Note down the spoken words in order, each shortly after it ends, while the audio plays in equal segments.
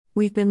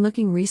We've been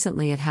looking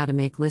recently at how to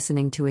make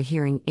listening to a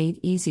hearing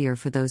aid easier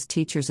for those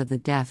teachers of the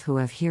deaf who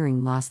have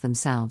hearing loss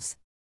themselves.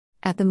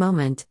 At the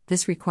moment,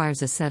 this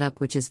requires a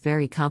setup which is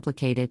very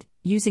complicated,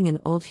 using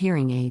an old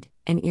hearing aid,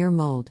 an ear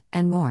mold,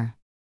 and more.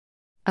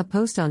 A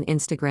post on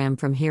Instagram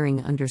from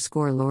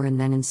hearing_Lauren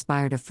then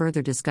inspired a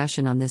further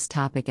discussion on this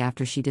topic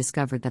after she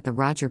discovered that the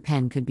Roger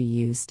pen could be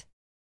used.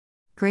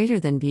 Greater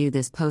than view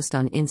this post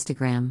on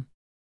Instagram.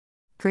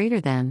 Greater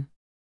than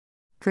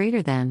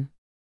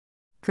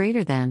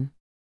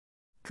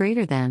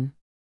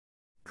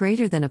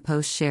a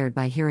post shared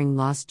by Hearing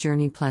Loss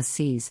Journey Plus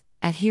Cs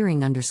at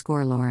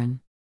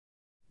hearing_Lauren.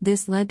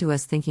 This led to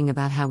us thinking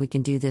about how we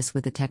can do this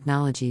with the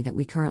technology that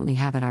we currently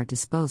have at our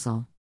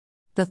disposal.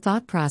 The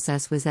thought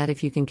process was that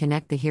if you can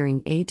connect the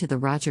hearing aid to the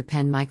Roger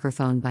pen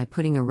microphone by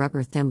putting a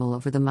rubber thimble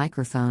over the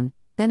microphone,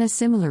 then a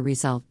similar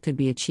result could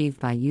be achieved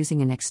by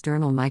using an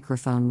external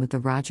microphone with the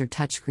Roger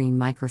touchscreen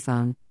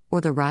microphone,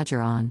 or the Roger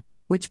On,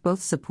 which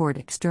both support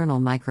external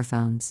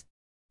microphones.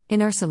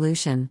 In our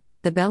solution,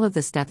 the bell of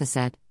the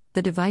stethoscope,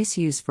 the device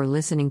used for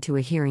listening to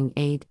a hearing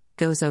aid,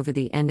 goes over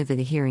the end of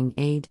the hearing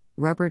aid,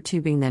 rubber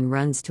tubing then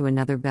runs to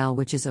another bell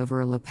which is over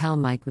a lapel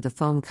mic with a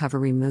foam cover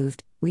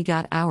removed. We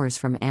got ours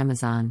from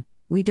Amazon,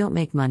 we don't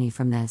make money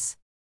from this.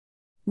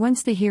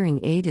 Once the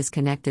hearing aid is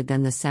connected,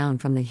 then the sound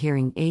from the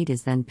hearing aid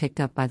is then picked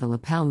up by the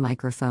lapel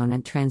microphone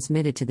and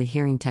transmitted to the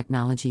hearing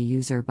technology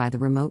user by the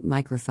remote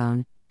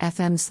microphone,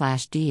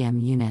 FM/DM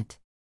unit.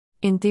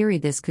 In theory,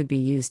 this could be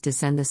used to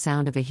send the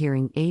sound of a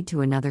hearing aid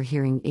to another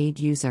hearing aid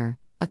user,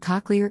 a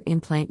cochlear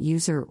implant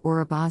user or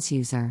a Bose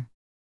user.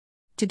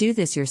 To do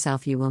this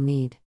yourself, you will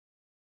need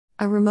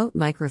a remote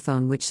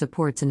microphone which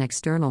supports an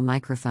external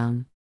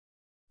microphone,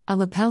 a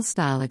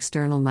lapel-style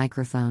external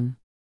microphone,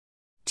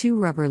 2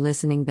 rubber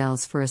listening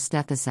bells for a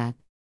stethoscope,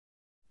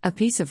 a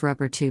piece of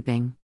rubber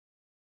tubing,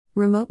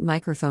 remote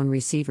microphone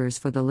receivers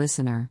for the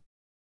listener.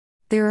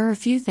 There are a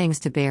few things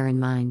to bear in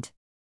mind.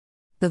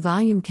 The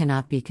volume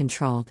cannot be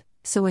controlled,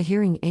 so a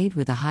hearing aid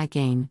with a high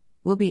gain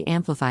will be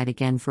amplified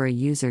again for a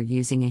user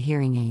using a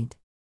hearing aid.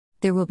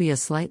 There will be a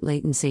slight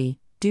latency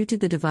due to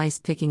the device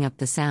picking up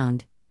the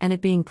sound and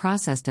it being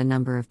processed a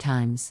number of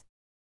times.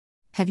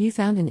 Have you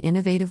found an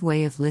innovative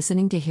way of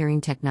listening to hearing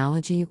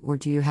technology, or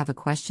do you have a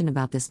question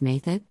about this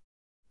method?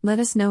 Let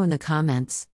us know in the comments.